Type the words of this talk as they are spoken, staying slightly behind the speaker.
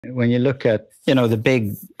When you look at, the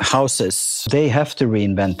big houses, they have to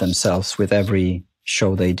reinvent themselves with every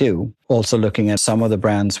show they do. Also looking at some of the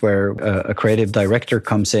brands where a creative director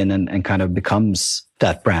comes in and kind of becomes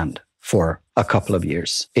that brand for a couple of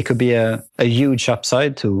years. It could be a huge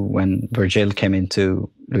upside to when Virgil came into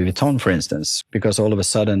Louis Vuitton, for instance, because all of a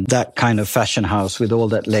sudden that kind of fashion house with all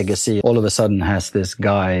that legacy all of a sudden has this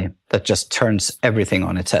guy that just turns everything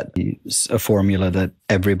on its head. It's a formula that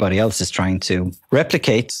everybody else is trying to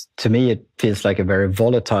replicate. To me, it feels like a very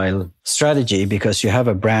volatile strategy because you have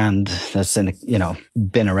a brand that's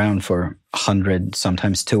been around for 100,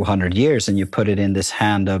 sometimes 200 years, and you put it in this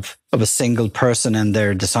hand of a single person and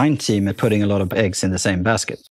their design team and putting a lot of eggs in the same basket.